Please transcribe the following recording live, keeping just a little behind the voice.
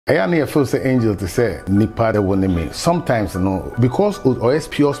I feel say angel to say nipa de one me. Sometimes because or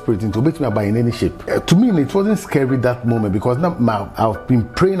pure spirit into make me by in any shape. To me it wasn't scary that moment because now I've been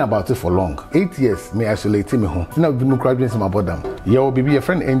praying about it for long. 8 years me isolate me home. Now been crying about them. You will be a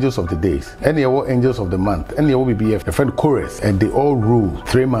friend angels of the days, and you will angels of the month, and you will be a friend chorus, and they all rule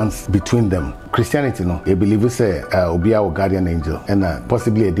 3 months between them. Christianity, they believe say be our guardian angel and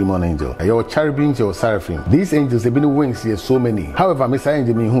possibly a demon angel. Your cherubims, your seraphim. These angels have been wings here so many. However, Messiah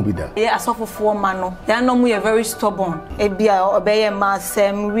angel me who be that? Yeah, I suffer for man. They are no more very stubborn. Be obey a mass,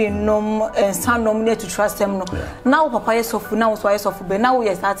 we no and stand nominate to trust them. No. Now, Papa is of now, so I suffer, but now we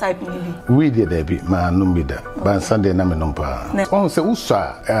are that type. We did there be man, no be that. But Sunday, no number. Oh, say,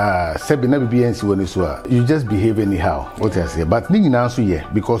 Usa, Sebi never be NC when you just behave anyhow. What I say, but Ning answer yeah,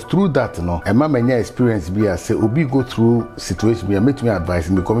 because through that, a many experience be I say obi go through situation be make me advice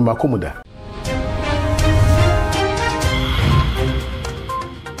me come my commoda.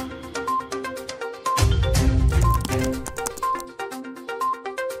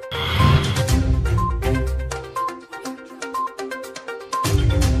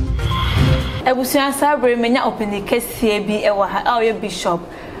 Ebusuan sabre menya open the case bi e wa ha o bishop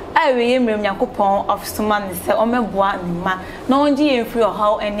I will hear Yakupon of Suman say, O Meboa, ma, no one ye free or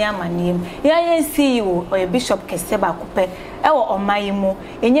how any amanim. Here see you or a bishop Keseba Coupe, or my mo,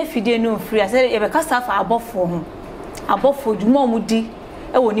 and yet you didn't know free. I said, if a cassa for above for him. Above for Dumont Moody,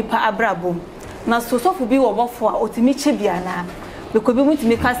 a wonipa abrabo. Now, so for be above for Otimiche Biana, because we want to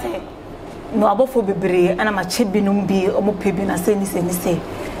make us say, no above for Bebre, and I'm a chibinum be or more pebin and say,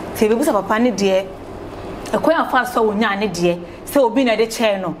 Table was a panny dear. A quite fast so nyane dear. So be na the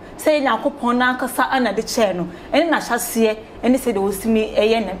channel. Say Yakupon Nankasa and the channel. And I shall see it, and they said, "Oh, see me a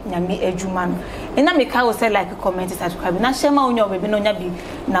yen, Yami Ejuman." And I make I say like a comment, subscribe. Now, share my own baby, no yabi,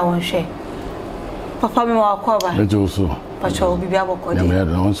 now on share. Papa, me more cover. Also, Pacho, be able to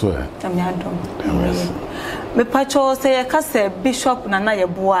answer. Me Pacho say a casse, Bishop Nana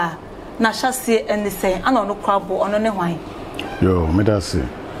Bois. Na shall see and they say, I don't know crab on any wine. Yo, me that say.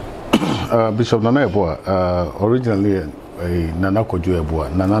 Bishop Nana Bois, originally. Nana Kojueboa,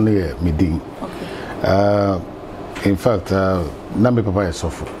 Nana Midin. In fact, Nami Papa is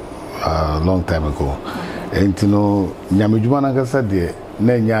suffered a long time ago. And you know, Nyamijumana said,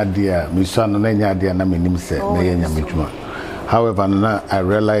 Nenya dear, Mishan, Nenya dear, Naminim said, Nyamijuma. However, now I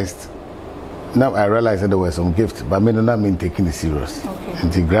realized that there were some gifts, but I mean, not mean taking it serious.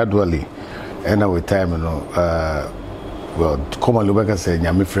 Until gradually, and with time, well, come on, Lubeka said,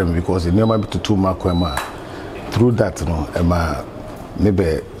 Nyami frame because it never be to 2 Makwema. Through that, Emma,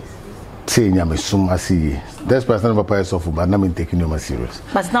 maybe saying I'm a summa see. That's person Papa is off, but I'm taking you serious.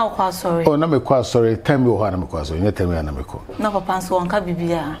 But now, quite sorry. Oh, I'm quite sorry. Tell me what I'm quite sorry. You tell me I'm quite. No, Papa, so on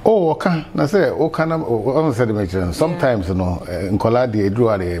Cabibia. Oh, okay. I say, oh, can I said, sometimes, in Coladi, I drew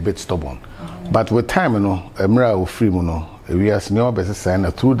a bit stubborn. But with time, Emra will free, we are senior best sign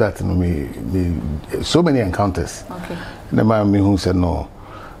through that, so many encounters. Okay. The man who said no.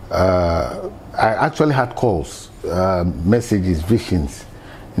 I actually had calls, messages, visions.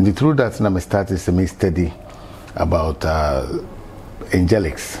 And through that, I started to study about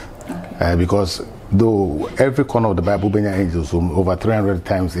angelics. Okay. Because though every corner of the Bible, Benya angels, over 300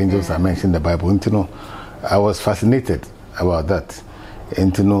 times angels are mentioned in the Bible. And, I was fascinated about that.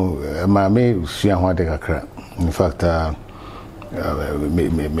 And in fact,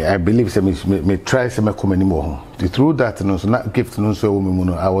 I believe me try to come anymore. Through that, so not gift,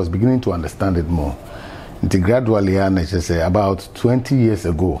 so I was beginning to understand it more. Until gradually, I say about 20 years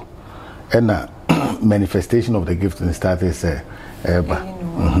ago, and manifestation of the gift started say,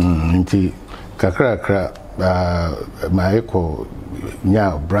 until kakra my echo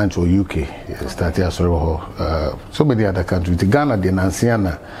now branch or UK started so many other countries. The Ghana, the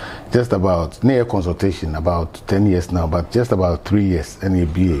Ghanasem, just about near consultation about 10 years now, but just about 3 years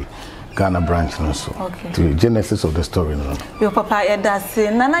NABA Ghana branch also. Okay. To genesis of the story. Your papa that's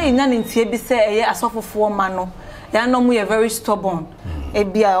Nana in be say a suffer for mano. They know we are very stubborn.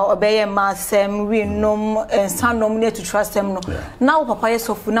 Ebia obey massem we no and stand nominate to trust them no. Now papa is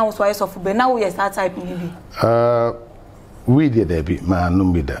of now so is of but now we are start type maybe. We did there be man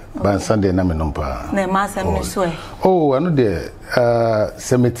no be that. But Sunday na me numpa. Na massem no so. Oh, I know there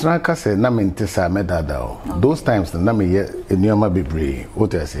semetra ka say na me ntesa medada. Those times na me ye enyoma bebre.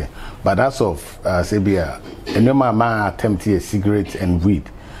 What I say. But as of Sebia enyoma ma attempt a cigarette and weed.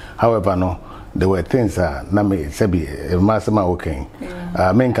 However no there were things na me sebi masema okay.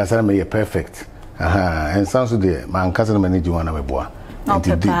 Men kasana me perfect. And sounds there man kasana me ji wana me boa.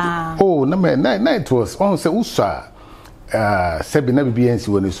 Oh, na me na it was on say usa sebi na BNC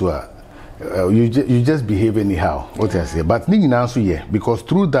when so you just behave anyhow. What I say, but ni answer yeah, because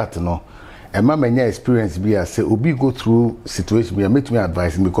through that no, a man may experience be as say obi go through situation be make me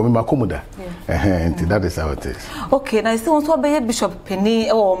advice me come my commoda. And that is how it is. Okay, now still want to be Bishop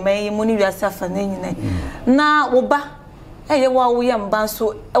Penny or may money yourself and then na oba eh wa we am ban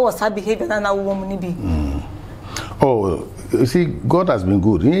so e was her behavior na woman be. Oh, you see, God has been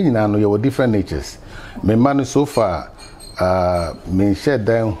good. You know, you have different natures. My man so far, me share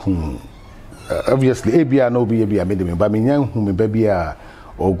down obviously, ABI no be ABI made me, but me young whom baby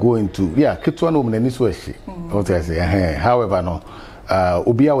or going to keep one woman in this way. What I say, however, no,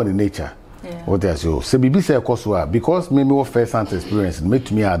 Obia on the nature. What I say, so BB say because me more first hand experience,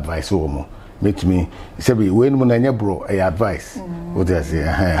 make me advice or make me say when I bro a advice. What I say,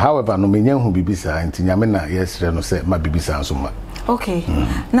 however, no me young who be bisa and Tinyamena yes, no say my bibisa so much. Okay.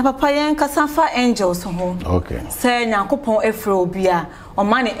 Na papa yen kasanfa angels ho. Okay. Say Nyankopon efro bia o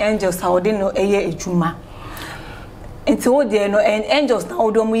man angels ha ode no eye ejuma. Enti wo de no angels na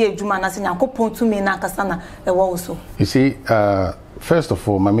ode mo ye ejuma na say Nyankopon tumi na kasa na e wo so. You see, first of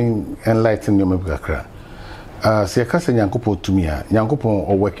all, I mean enlighten you me kakra. Say kasa Nyankopon tumi a, Nyankopon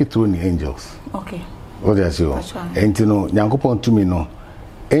o work through the angels. Okay. What do you say? Enti no Nyankopon tumi no.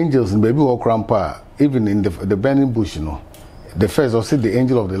 Angels baby walk rampa even in the burning bush, you know. The first, I said the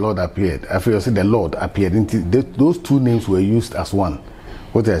angel of the Lord appeared. I feel I said the Lord appeared. Those two names were used as one.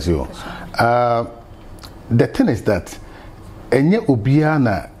 What I say? The thing is that any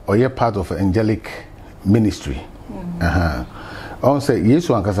obiana or ye part of angelic ministry. I say yes,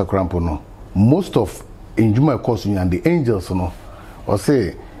 one kasa krampo no. Most of injuma course and the angels no. Or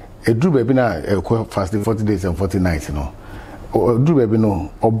say a drew baby na fasting 40 days and 40 nights, you know. Or drew baby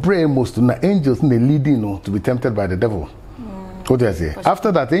no. Or brain most na angels ne leading no to be tempted by the devil. What do I say?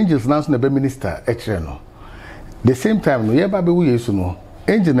 After that, angels now the minister no. The same time, no, baby we used to know.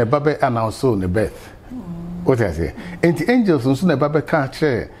 Angel ne baby announced the birth. What do I say? And the angels also ne baby can't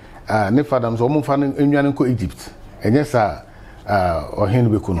share. Ne fathers almost found in Egypt. And yes, or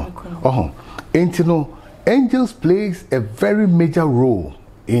Henry Kuno. And no, angels plays a very major role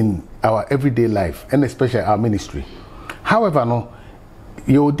in our everyday life and especially our ministry. However, no,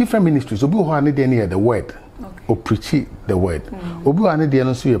 your different ministries, so we need any the word. Or preach the word. Obi wa ne de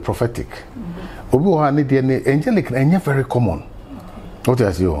no so prophetic. Obi wa ne de angelic and very common. What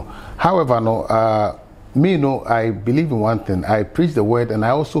I say? However, no, me no, I believe in one thing. I preach the word, and I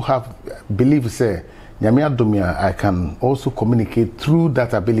also have believe say nyame adomia. I can also communicate through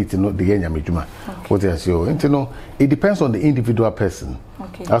that ability. Not the nyame juma. What I say? You know, it depends on the individual person.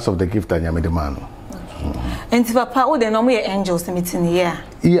 As of the gift that nyame demand. And if papa, what the normal angels meeting here?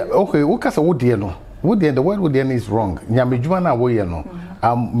 Yeah. Okay. What kind of what do no? The word would is wrong. Nyamejuma na wo ye no.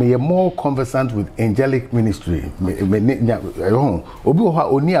 May more conversant with angelic ministry. Obi o ha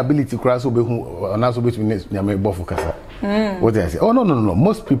oni ability cross obi hu anaso between nyame bofu kasa. What I say? Oh no.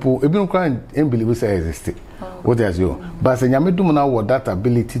 Most people even crying and believe say exist. What I say? But say nyame dum na what that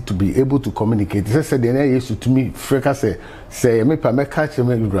ability to be able to communicate. Say the na yesu to me freka say me pa me catch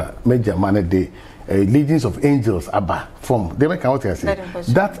me major man dey. Legions of angels abba from they make out here say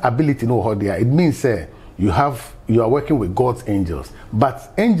that ability no how there it means you are working with God's angels,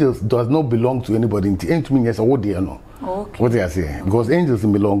 but angels does not belong to anybody. Into me yes what they know. What they say because angels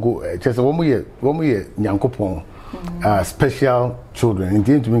belong go just one more year nyankopon special children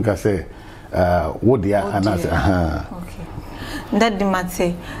into me can say what they are and that the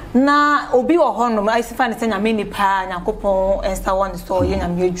matter na obi wo hono I see fan say nyame ni pa nyankopon ensa one so ye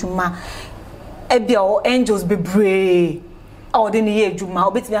nyame adwuma ebia o angels be brave or the ye juma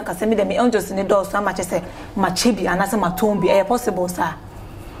obetimi aka say me dem angels in the door so much say machebi anase matombi e possible sir.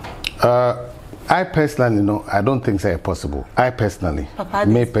 I personally no, I don't think it's possible. I personally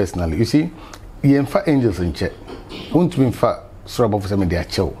me personally you see yemfa angels in check won't be fa sorobo for say me dey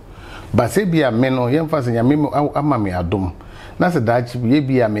chill but say bia me no yemfa say nyame ama me adom na say that ye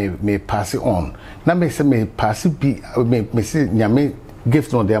bia me pass it on na me say me pass bi me say nyame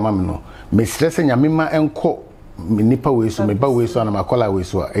gift no dey ama me no me stress nyame ma enko me nipa we so me ba we so na makola we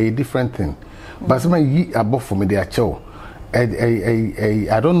so a different thing but some yi above for me dey chill.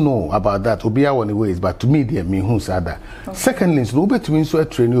 I don't know about that obia one ways but to me there me hu sada. Secondly so obetumi so a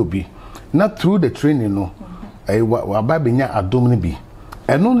training obi not through the training no wa ba benya adom ni bi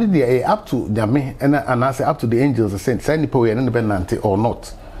and only the up to nyame and I say up to the angels say nipa we na be nante or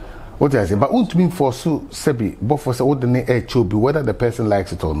not. What I say, but won't mean for so sebi, but for so ordinary chobi whether the person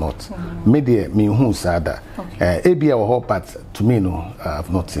likes it or not. Media me who sada. ABI or hope, but to me no, I have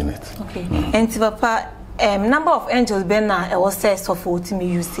not seen it. Okay. And papa, number of angels been now. I was said so for to me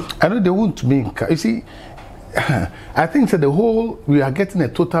you see. I know they won't mean. You see, I think that the whole we are getting a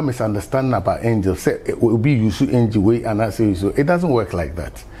total misunderstanding about angels. Say it will be you angel way and I say so. It doesn't work like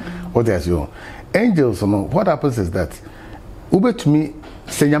that. What is your angels? What happens is that Uber to me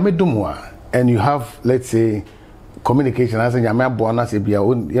say dumwa and you have, let's say, communication. I say yame bona say be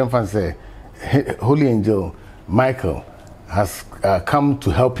a say Holy Angel Michael has come to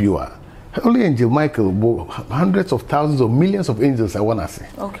help you. Holy Angel Michael, hundreds of thousands of millions of angels I wanna say.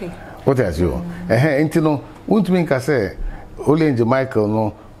 Okay. What is you? And won't mean I say Holy Angel Michael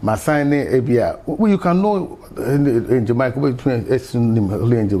no Masane Ebia. You can know Angel Michael between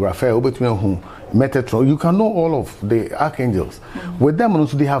Holy Angel Raphael between whom Metatron. You can know all of the archangels. With them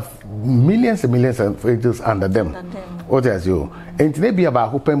also they have millions and millions of angels under them. What is you? And maybe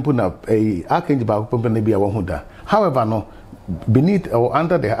about who pempuna a archangel about who pempuna be a one. However, no beneath or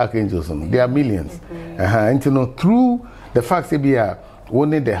under the archangels, there are millions. And through the fact that we are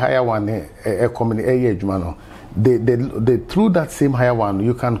only the higher one, they through that same higher one,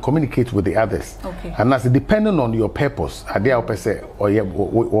 you can communicate with the others. Okay. And that's depending on your purpose. And that's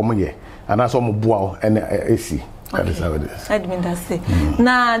all and AC. That is how it is. Edmund, that's it.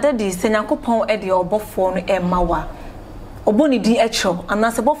 Now, that is Senyakopon Eddie or Bofon and Mawa. Oboni di echo, and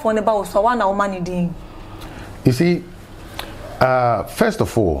that's a Bofon about so one our money ding. You see, first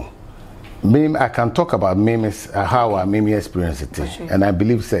of all, I can talk about how I Mimi experience it, sure. And I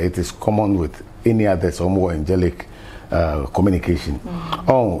believe it is common with any other or more angelic communication.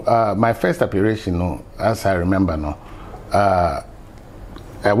 My first operation, as I remember, I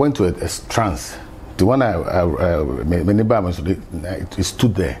went to a trance. The one I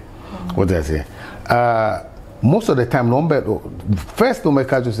stood there. What did I say? Most of the time, first no make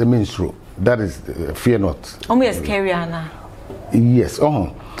just a minstrel. That is fear not. Only scary, Anna. Yes.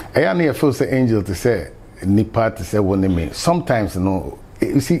 I never feel the angel to say nipa to say one name. Sometimes you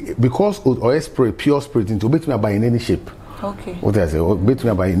see because or spirit, pure spirit into beat me by in any shape. Okay. What I say, or beat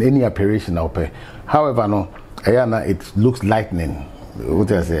me by in any operation out there. However, it looks lightning.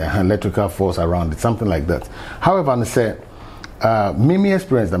 What I say, electrical force around it, something like that. However, I say, Mimi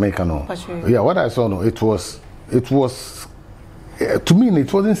experience the maker Yeah, what I saw it was to me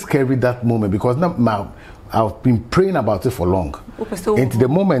it wasn't scary that moment because I've been praying about it for long. And the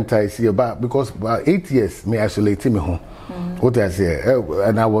moment I see about because about 8 years me isolate me home. What I say,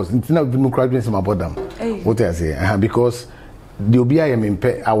 and I was not graduating about them. What I say, because the OBI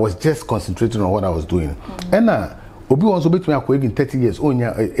I was just concentrating on what I was doing. And Obi wants to be between 30 years.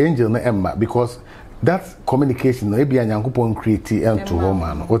 Angel na Emma because that communication maybe a Yankupon create and to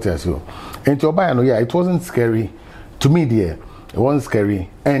woman. What I say, and to Obi it wasn't scary to me. Dear, it wasn't scary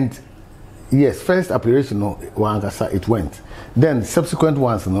and. Yes, first operation, it went. Then subsequent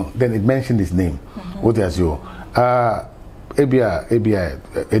ones, then it mentioned his name. What is you? ABI,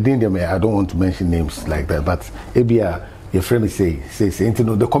 I don't want to mention names like that, but ABI, your friend say,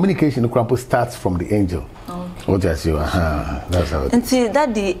 the communication starts from the angel. Okay. What is you? That's how it is. Until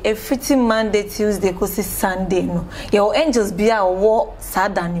that day, a fitting Monday, Tuesday, because Sunday, no. Your angels be a war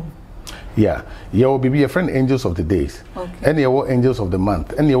sad. Yeah, you will be a friend angels of the days, and you will angels of the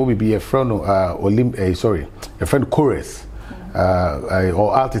month, and you will be a friend a friend chorus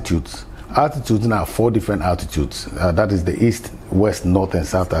or altitudes. Altitudes now 4 different altitudes. That is the east, west, north, and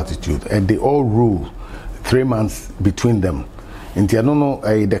south altitude, and they all rule 3 months between them. And you know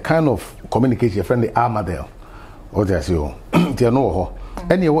the kind of communication your friend the Armadale, or just you know,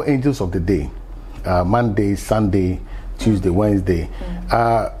 and you will angels of the day, Monday, Sunday. Tuesday, Wednesday.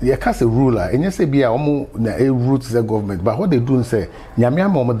 You can't say ruler, and you say be a root the government, but what they do is say,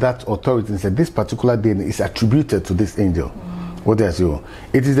 that authority and say this particular day is attributed to this angel. What does you?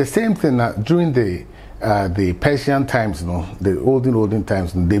 It is the same thing during the Persian times, the olden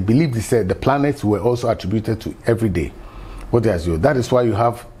times, they believed they said the planets were also attributed to every day. What does you? That is why you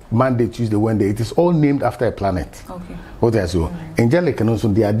have Monday, Tuesday, Wednesday. It is all named after a planet. Okay. What does you? Angelic and also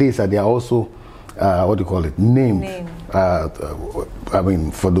their days they are also what do you call it? Named. I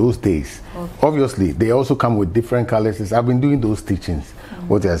mean, for those days. Okay. Obviously, they also come with different colors. I've been doing those teachings.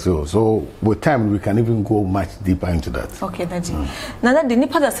 What I say. So with time, we can even go much deeper into that. Okay, Daddy. Now that the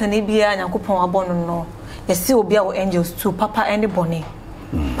nipa that senibia and Yakupon abono no, you see obia angels too. Papa and Bonnie.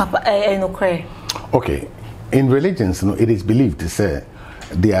 Papa no cray. Okay, in religions, it is believed to say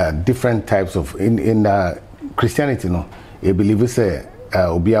there are different types of in Christianity. A believer say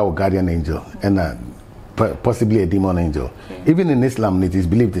obia or guardian angel and possibly a demon angel. Okay. Even in Islam, it is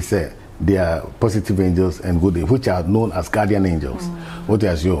believed to say there are positive angels and good, which are known as guardian angels. What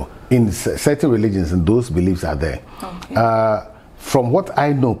is your in certain religions, and those beliefs are there. Okay. From what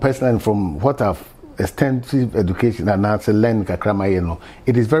I know personally, from what I've extensive education and learned,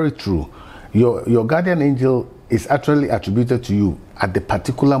 it is very true. your guardian angel is actually attributed to you at the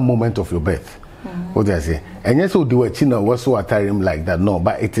particular moment of your birth. What do I say? And yes, so do a chino was so him like that. No,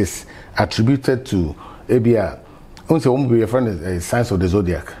 but it is attributed to ABR. Once a woman be a friend, signs of the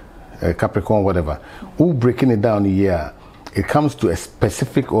zodiac, Capricorn, whatever. Who breaking it down here? It comes to a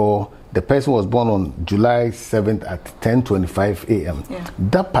specific, or the person was born on July 7th at 10:25 a.m. Yeah.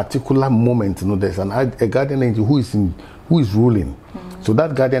 That particular moment, there's a guardian angel who is ruling. So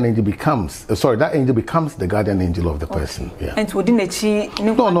that guardian angel becomes, that angel becomes the guardian angel of the person. Yeah. And within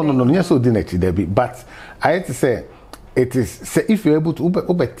no. Yes, so didn't but I had to say, it is, say if you're able to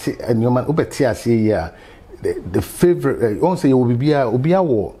the favorite, also you will be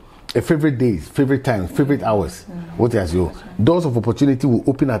a favorite days, favorite times, favorite hours. What has you? Doors of opportunity will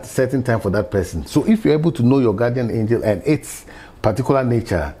open at a certain time for that person. So if you're able to know your guardian angel and its particular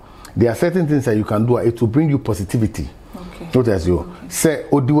nature, there are certain things that you can do. It will bring you positivity. What has you? Say,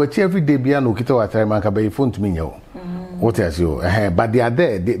 Odiwachi every day be an okita watarimanka by phone to me. What has you? But they are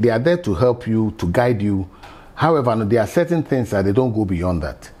there. They are there to help you, to guide you. However, there are certain things that they don't go beyond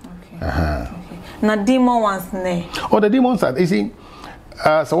that. Okay. Now, demon ones, ne? Oh, the demons are, you see,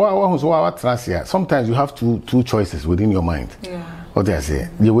 so sometimes you have two choices within your mind. Yeah. What I say?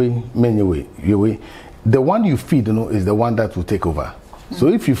 Your way, many way. The one you feed, is the one that will take over. So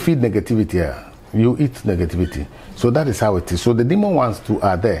if you feed negativity, you eat negativity. So that is how it is. So the demon ones too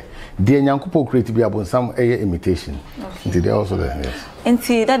are there. The Nyankupo creative be some imitation. Okay. They are also there. Yes. And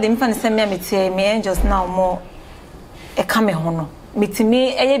see that the infant send me angels now more a kame hono.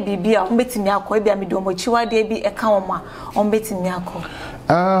 Mitimi eye bibia umbetimi akọ ebia me do mo chiwa de bi eka woma umbetimi akọ.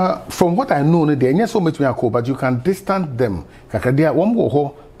 From what I know, they are so much but you can distance them. Kakadia one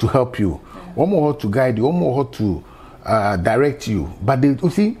more to help you, one more to guide you, one more to direct you. But you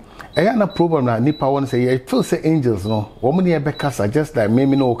see, I have a problem now. Nipa one say, I feel say angels no. Woman here be casa just like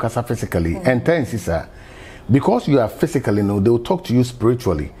maybe no casa physically. And tense is because you are physically they will talk to you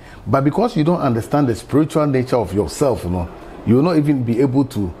spiritually. But because you don't understand the spiritual nature of yourself, you will not even be able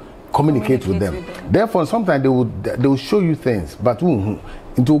to communicate with them. Therefore, sometimes they will show you things, but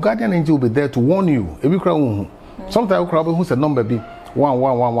into guardian angel will be there to warn you. Sometimes who said number be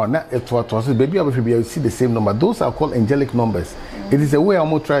 1111. Now it was baby you see the same number. Those are called angelic numbers. It is a way I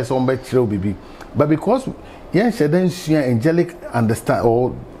almost try some baby. But because angelic understand,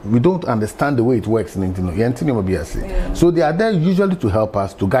 or we don't understand the way it works, so they are there usually to help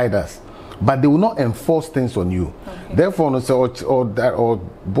us, to guide us. But they will not enforce things on you. Okay. Therefore, or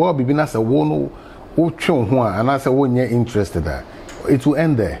boy be as a one and I say when you're interested, it will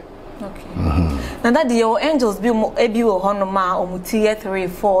end there. Okay. Now that your angels be ebi o hono ma omuti 3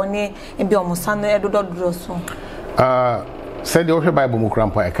 4 ni ebi omusano edodo so. Said the Bible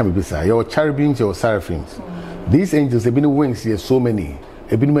mukrampa I can be say your cherubims, your seraphims. These angels have been wings here so many.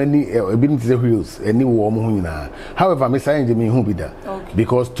 Wheels, any warm. However, Mr. Angel me who be that.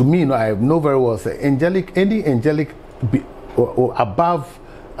 Because to me, I know very well say any angelic or above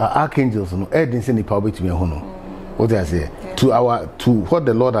archangels, didn't say any power to me. What I say to what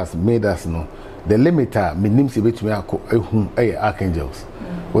the Lord has made us the limiter means to me archangels.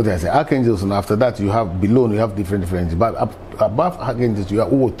 What I say archangels, and after that you have below you have different but above archangels you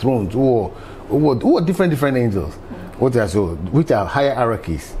have all thrones or different angels. What I say, which are higher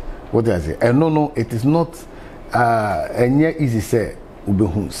hierarchies. What I say, and no, it is not easy say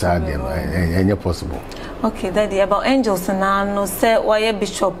possible. Okay, Daddy, about angels and I no say why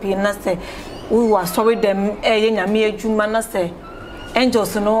bishop na say we were sorry them nyame adwuma na say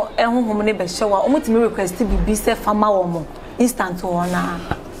angels no ehunhum ne be hyewa omutimi request bibi say fama wo instant one.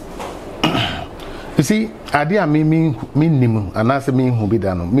 You see, idea me nim and I say me who be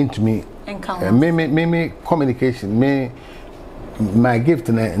done mean to me. Me communication, my gift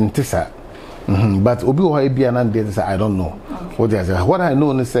in Tessa. But Obi be an I don't know. Okay. What I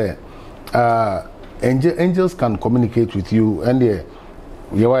know is say angels can communicate with you, and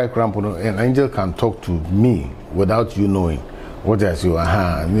an angel can talk to me without you knowing. What I say,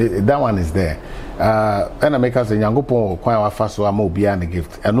 that one is there. And I make us a young people quite fast so I'm beyond the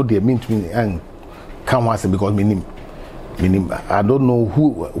gift. I know they mean to me and come once because me. I don't know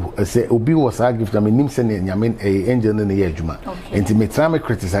who say Obi was a gift. I mean, angel in the year Juma. And to me, try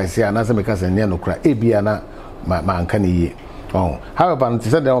criticize here, and as I make us a no cry, Ebiana, my uncanny. Oh, however, to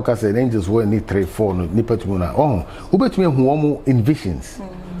say that angels were need 3 4 nipatuna. Oh, who bet me who in visions.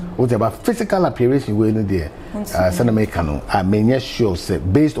 What about physical appearance we in there? Sanamekano, I mean, sure, say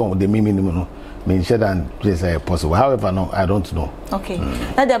based on the minimum. Sure than place possible. However, no, I don't know. Okay,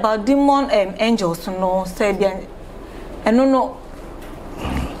 that about demon angels, no, say. I don't know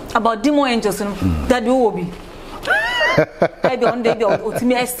about demon angels that you will be. I don't know what to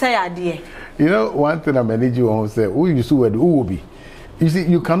me say idea. You know, one thing I'm managing on say, who you see where who will be. You see,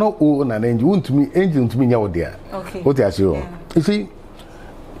 you cannot own an angel. Angel to me, you're there. Okay. What I say? You see,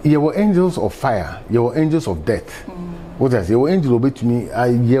 you were angels of fire. You were angels of death. What I say? Your angel will be to me.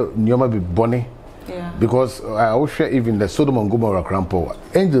 You might be bonny. Yeah. Because I will share even the Sodom and Gomorrah crampo.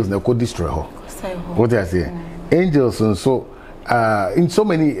 Angels they could destroy her. What I say? Angels and so. In so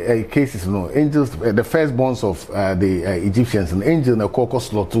many cases, you know, angels, the firstborns of the Egyptians, an angel in a caucus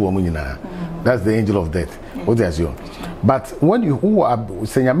slot too, that's the angel of death. What do you assume? But when you who are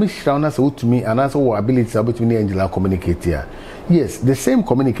saying, I miss to me, and answer what abilities are between the angel and communicate here. Yes, the same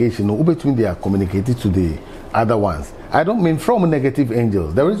communication between they are communicated to the other ones. I don't mean from negative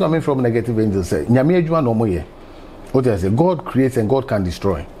angels. The reason I mean from negative angels say, what do I say? God creates and God can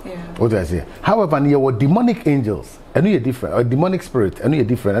destroy. Yeah. What do I say? However, near what demonic angels, I know you're different. A demonic spirit, I know you're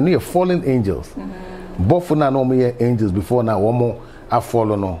different. I know you're fallen angels. Both for now, no angels before now. One more are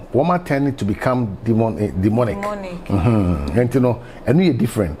fallen. One more tending to become demonic. And you know, I know you're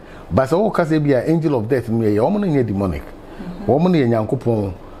different. But so because they be an angel of death, me, you're almost demonic. Woman in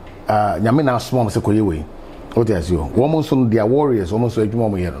Yankupon, Yamina small sequoia. What do I say? Woman soon they are warriors, almost a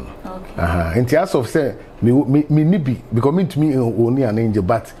woman. In terms of say, me be because me to me only an angel,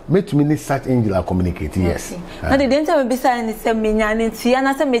 but me to me such angel are communicating. Yes. Now the didn't be saying say me and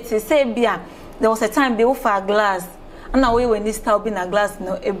say bia. There was a time they offer a glass, and now when this style being a glass,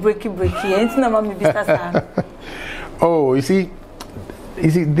 no a breaky. Ain't no me be Oh, you see,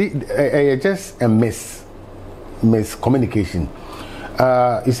 just a miscommunication.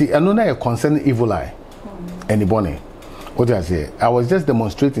 You see, I know that concern evil eye, anybody. What do I say? I was just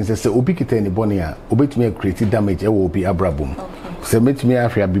demonstrating. Say, obi kita anybody a, obi to me create damage. Will be abrabum. Say, me to me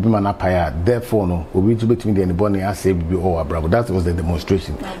after bibi manapaya. Therefore, no, obi to me the anybody I say bibi or abrabo. That was the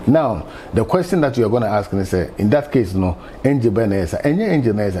demonstration. Now, the question that you are going to ask me say, in that case, no, angel benesa, any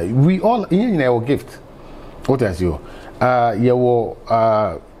angel benesa. We all in our gift. What I say?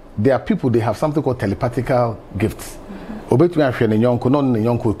 There are people. They have something called telepathical gifts. Obi to me after the young, non the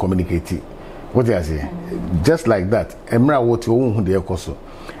young could communicate. What do I say? Just like that. Emra what you own the ekoso.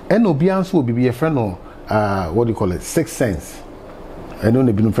 And obiansu will be a friend of what do you call it? Sixth sense. I don't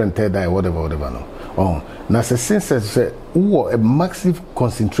know friend third eye, whatever no. Oh. Now the sense say a massive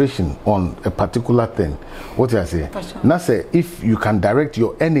concentration on a particular thing. What do I say? Now say if you can direct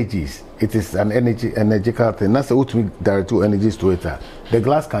your energies, it is an energical thing. Now say ultimately direct your energies to it. The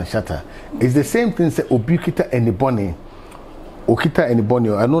glass can shatter. It's the same thing say ubiquita anybody. Okita and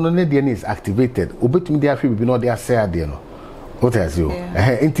Bonio, I know the DNA is activated. Obetumi they have be no they are say no. What has you?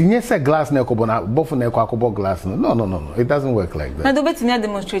 Intinyesa glass na ekobona, both na ekwakobo glass. No. It doesn't work like that. Now do betumi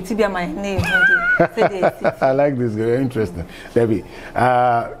demonstrate be my name. I like this. Very interesting. Debbie,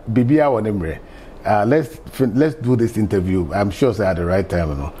 Bibia Wanemre. Let's do this interview. I'm sure it's at the right time,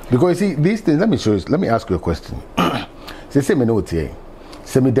 you know. Because you see these things. Let me ask you a question. Say me no tie.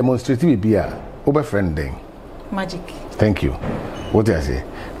 Say me demonstrate Bibia. Obe friend thing. Magic. Thank you. What did I say?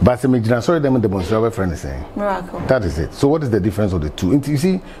 But sorry, them demonstrate what friend is saying. Miracle. That is it. So what is the difference of the two? And you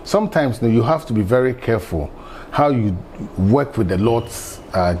see, sometimes you have to be very careful how you work with the Lord's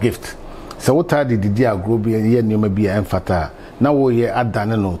gift. So what I did grow be and you may be an fata. Now we are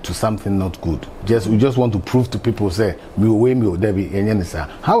done to something not good. We just want to prove to people say me way me Debbie and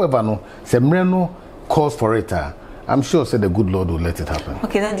however no say no cause for it. I'm sure say the good Lord will let it happen.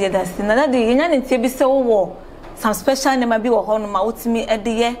 Okay, that's another day. Be so some special name be or home out me at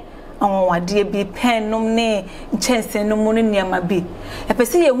the year on what dear be pen no ne chance no money near my be. A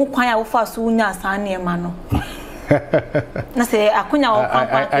person who quite fast soon as I near mano. I say, I couldn't.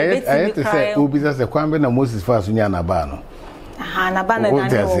 I had to say, who be as a Kwambe and Moses fast soon Yanabano.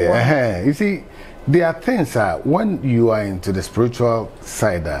 You see, there are things when you are into the spiritual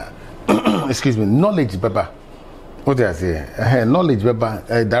side, excuse me, knowledge, Baba. What do I say? Knowledge, Baba,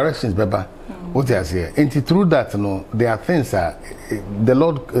 directions, Baba. What do I say? And through that, there are things the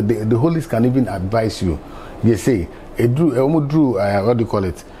Lord, the Holy can even advise you. You say, what do you call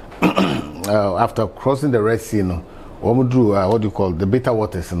it? After crossing the Red Sea, what do you call the bitter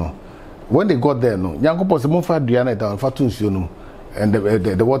waters, when they got there, and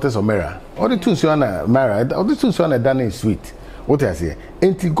the waters of Mara. All the tunes you are Mara, all the tunes you are done is sweet. What do I say?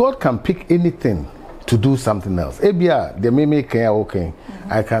 And God can pick anything to do something else. Abia, they may make okay.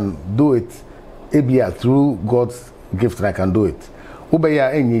 I can do it. Abia through God's gift, I can do it.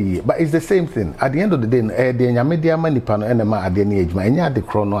 Ubaya but it's the same thing. At the end of the day, the media money panel enema at the age, my the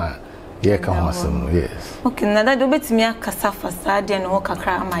chrono. Yes. Okay, now that do bet me a casafa sad and walk a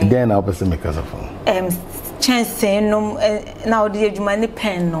cram. Then I'll person make casafa. Chance no now the age money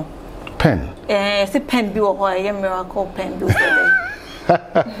pen no. Pen. It's a pen bill or a miracle pen bill.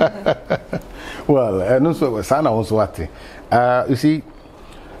 Well, no, so Sana also what? You see,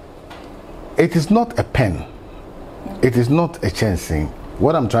 it is not a pen. It is not a chancing.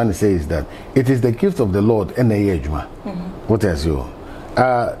 What I'm trying to say is that it is the gift of the Lord and the ejuma. What else you?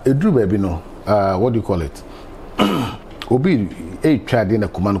 Drew baby no. What do you call it? Obi a tried in a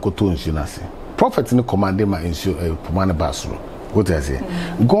command to insurance. Prophet in the command ma command basro. What I say?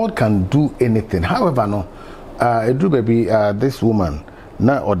 God can do anything. However, no, Drew baby, this woman,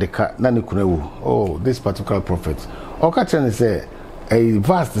 na or the cat, na ni kunewu. Oh, this particular prophet. Okachan say a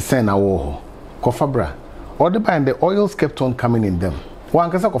vast sign awo kofabra. Or the oils kept on coming in them. One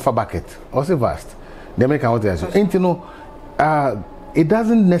can say kofa bucket. Also vast. They make out there. And you know, it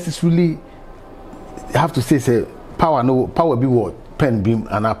doesn't necessarily have to say power be what pen beam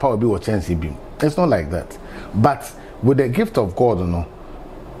and our power be what chancy beam. It's not like that. But with the gift of God, you know,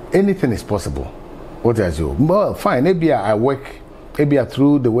 anything is possible. What else you? Well, fine. Maybe I work. Maybe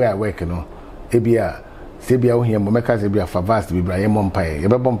through the way I work, you know. Maybe here, Momeka, maybe for vast, maybe Bompire.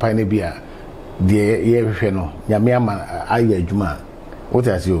 Maybe Bompire, maybe the year, no. Yamiama, I Juma. What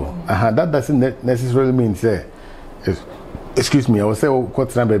else you? That doesn't necessarily mean say. Excuse me, I will say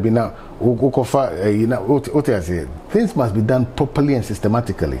what's number baby now. What I say? Things must be done properly and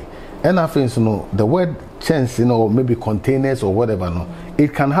systematically. And I think you know the word chance, you know, maybe containers or whatever. No,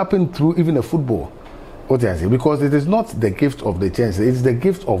 it can happen through even a football. What I say? Because it is not the gift of the chance; it's the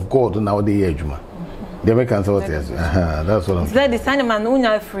gift of God nowadays. The Americans what I say? That's what I'm saying. Is that the man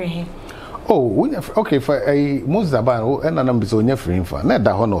who free? Oh, okay. For a most about and I'm so free for not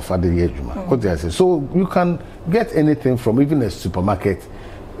that one of the ejuma. What I say? So you can get anything from even a supermarket.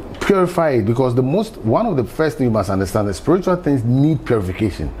 Purify it because one of the first things you must understand is spiritual things need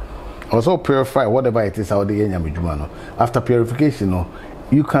purification. Also purify whatever it is out there. After purification,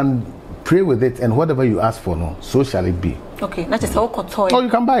 you can pray with it and whatever you ask for, so shall it be. Okay, that is all toy. Oh, you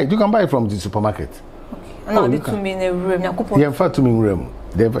can buy it. You can buy it from the supermarket. Okay. No, you can. Yeah, in fact, to me room.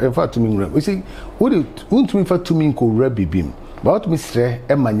 In fact, to me room. You see, what you in fact to me ko rebi bim. But what me say,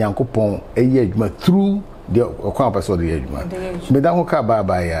 e manyankopon e ye adwuma through the okwan person the adwuma. Me da ho ka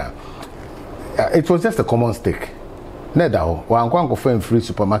ba it was just a common stick. Neda ho wa nkwan ko fan free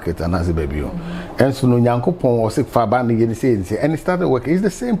supermarket and as baby o. And so no nyankopon o se fa ba na ye say and it started working. It's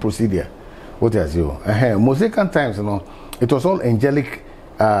the same procedure. What is you? Mosaican times, it was all angelic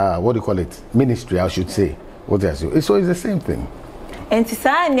what do you call it? Ministry, I should say. What is you? So it's the same thing. And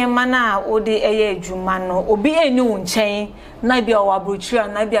sa nyema na odi eye adwuma no obi eni nchen na bia o abrochira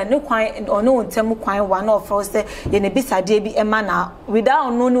na bia ne kwan ono ntem kwan wa na ofro se ye ne bisade bi ema na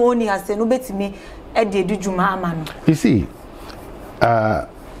without no no oni hase no betimi e de dwuma ama no. You see,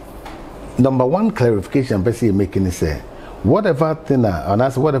 number one clarification person making is say whatever thing and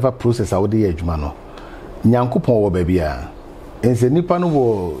as whatever process I would do adwuma no nyankopon wo ba bia ense nipa no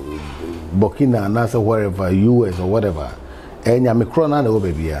wo Burkina and as wherever US or whatever. And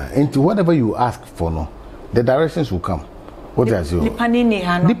into whatever you ask for, no, the directions will come. What does you? Whatever,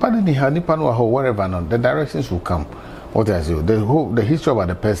 no, the directions will come. What does you? The history about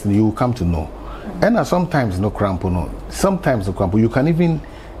the person you will come to know. And sometimes no cramp, no. Sometimes no cramp. You can even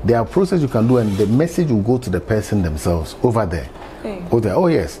there are processes you can do, and the message will go to the person themselves over there. Oh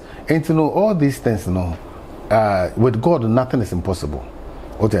yes, and to know all these things, with God nothing is impossible.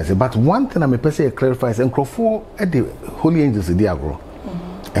 But one thing I'm a person clarifies and for the holy angels in the agro.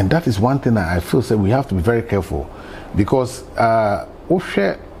 And that is one thing I feel we have to be very careful because we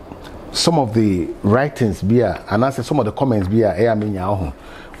share some of the writings and answer some of the comments we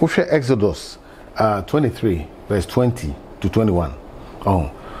share Exodus 23 verse 20 to 21.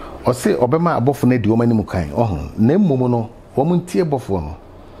 Or say Obama above ne di woman mukai. Name momono woman tea bofo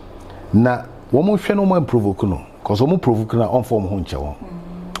na woman share no more provoke no because woman provoke na on form honcha.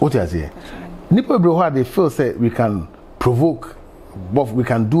 What I say? Nipa bro they feel say we can provoke, but we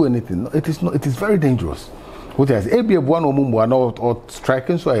can do anything. No, it is not. It is very dangerous. What I say? Maybe one or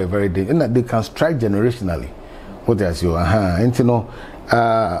striking so are very dangerous. And they can strike generationally. What I say? And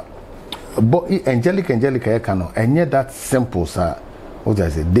but angelic cano, and yet that simple, sir. What I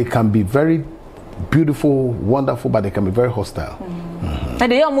say? They can be very beautiful, wonderful, but they can be very hostile.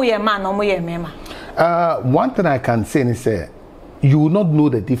 One thing I can say is say. You will not know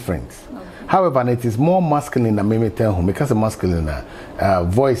the difference. Okay. However, it is more masculine than maybe tell him because a masculine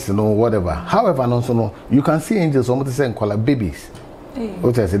voice, whatever. However, also you can see angels almost saying call babies.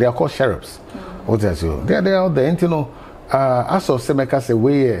 What I say, they are called cherubs. What I say, they are out there. And as of Semeka say,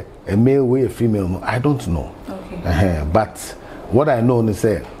 way a male, way a female. No, I don't know. Okay. But what I know is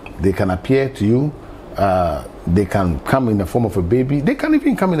say they can appear to you. They can come in the form of a baby. They can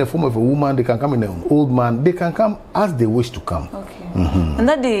even come in the form of a woman. They can come in an old man. They can come as they wish to come. Okay. and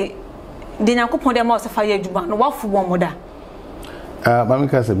that the Yakupon de Moss fire Juba, no what for one mother.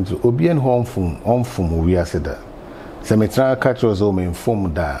 Mamika said to Obian home from we are said that. Semetra catch was home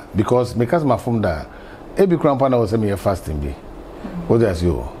informed that because my phone that every crampana was a fasting be. What does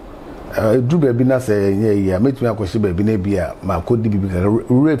you? Do baby na say yeah, make me a question baby nebia, my code be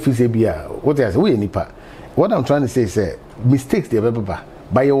refuse. What I say, we nipa. What I'm trying to say is mistakes they ever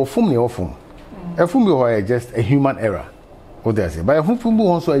by your phone, your phone. A phone is just a human error. What I say, by a phone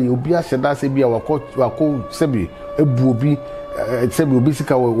also you be a shada say be our coach, sebi, a booby, sebi,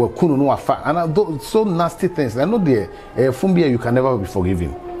 bisika, or kuno no afa, and so nasty things. I know there, a phone you can never be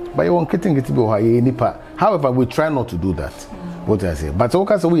forgiven. But you want getting it be nipa. However, we try not to do that. What I say, but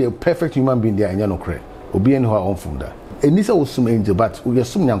okay, so we a perfect human being there, and you're not correct. Obi and who are on from that. And this was some angel, but we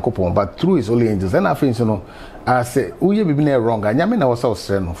assume Yankopon, but through his only angels. And I think you know, I say we have been wrong. And Yamin was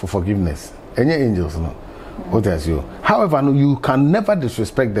also for forgiveness. And your angels, no. What I say. However, no, you can never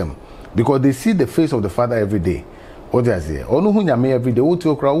disrespect them because they see the face of the Father every day. What I say. Ono hu nyame every day. What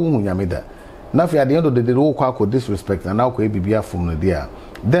you cry, hu nyame da. Now, at the end of the day, all quack disrespect and now could be from the there.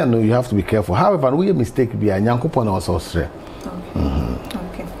 Then you have to be careful. However, we mistake be a Yankopon also stray.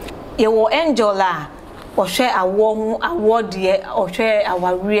 Okay. You angel la or share a award or share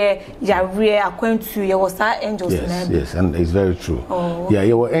our rear according to your angels. Yes, and it's very true. Oh. Yeah,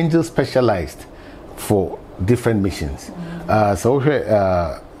 your angels specialized for different missions. So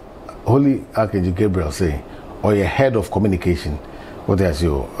Holy Archangel Gabriel say, or your head of communication. What does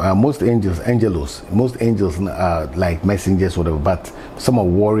you? Most angels, most angels are like messengers, whatever, but some are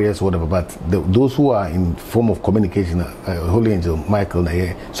warriors, whatever, but those who are in form of communication, Holy Angel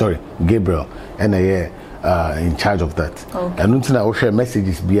Gabriel, and in charge of that. Okay. And until I share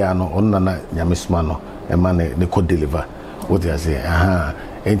messages, biano, onana, yamismano, and man, they could deliver. What do I say?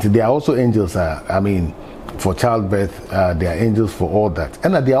 And there are also angels, for childbirth, there are angels for all that.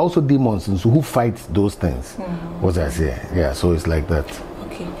 And there are also demons who fight those things. What I say? Yeah, so it's like that.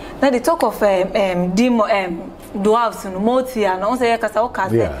 Okay. Now they talk of demon dwarfs and motia, and also Kasaoka,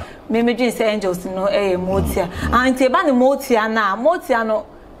 maybe say angels, motia. And Tebani motia now, motia no.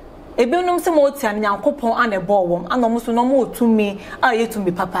 Ebinum se motia and Yankopon and a ballroom, and almost no more to me, are you to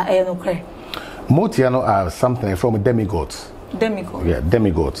me, Papa? No cray. Motiano are something from demigods. Demigods. Yeah,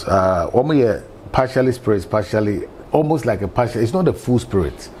 demigods. Partially spirits, partially, almost like a partial. It's not a full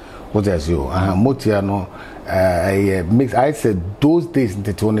spirit. What I say, Motiano, I said those days in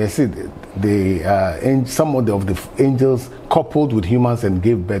Tetonia, I said some of the angels coupled with humans and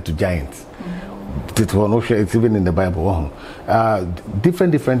gave birth to giants. It's even in the Bible.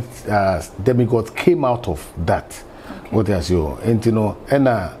 Different demigods came out of that. Okay. What I say, and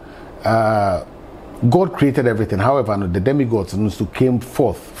God created everything. However, the demigods came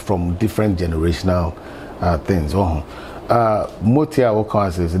forth from different generational things. Motia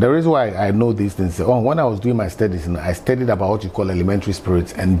says the reason why I know these things. When I was doing my studies, I studied about what you call elementary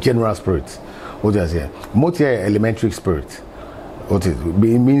spirits and general spirits. What does it? Motia elementary spirit. What it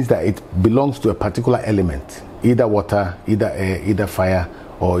means that it belongs to a particular element, either water, either air, either fire,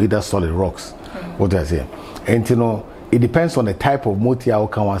 or either solid rocks. What does it? And it depends on the type of motia or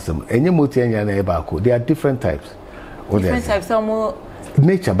Ghanasem. Any motia in there are different types. Different types,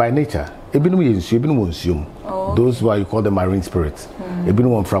 nature by nature. Those who you call the marine spirits.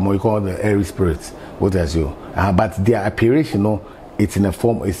 From what you call the airy spirits. What does you? But their appearance, it's in a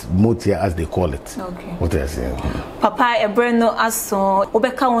form, it's motia as they call it. Okay. What does it? Papa, a brand new asso.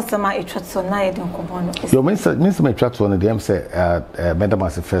 Obeka on some attraction. Na yedin kobono. Your minister may attract one of them say, Madam,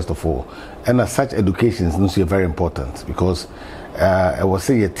 first of all, and such education is very important because I was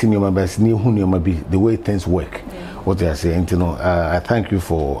saying, team members knew who you might be, the way things work. What they are saying, I thank you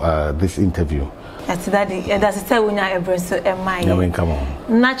for this interview. That's the when I ever so am I. Come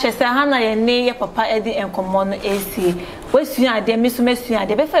on. Natchez Hana and Nay, Papa Eddie and Common AC. What's you are there, Miss Messia,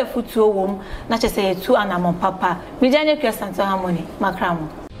 the better foot to a womb, Natchez 2 and I'm on Papa. Mediaghana Santa Harmony, Macram.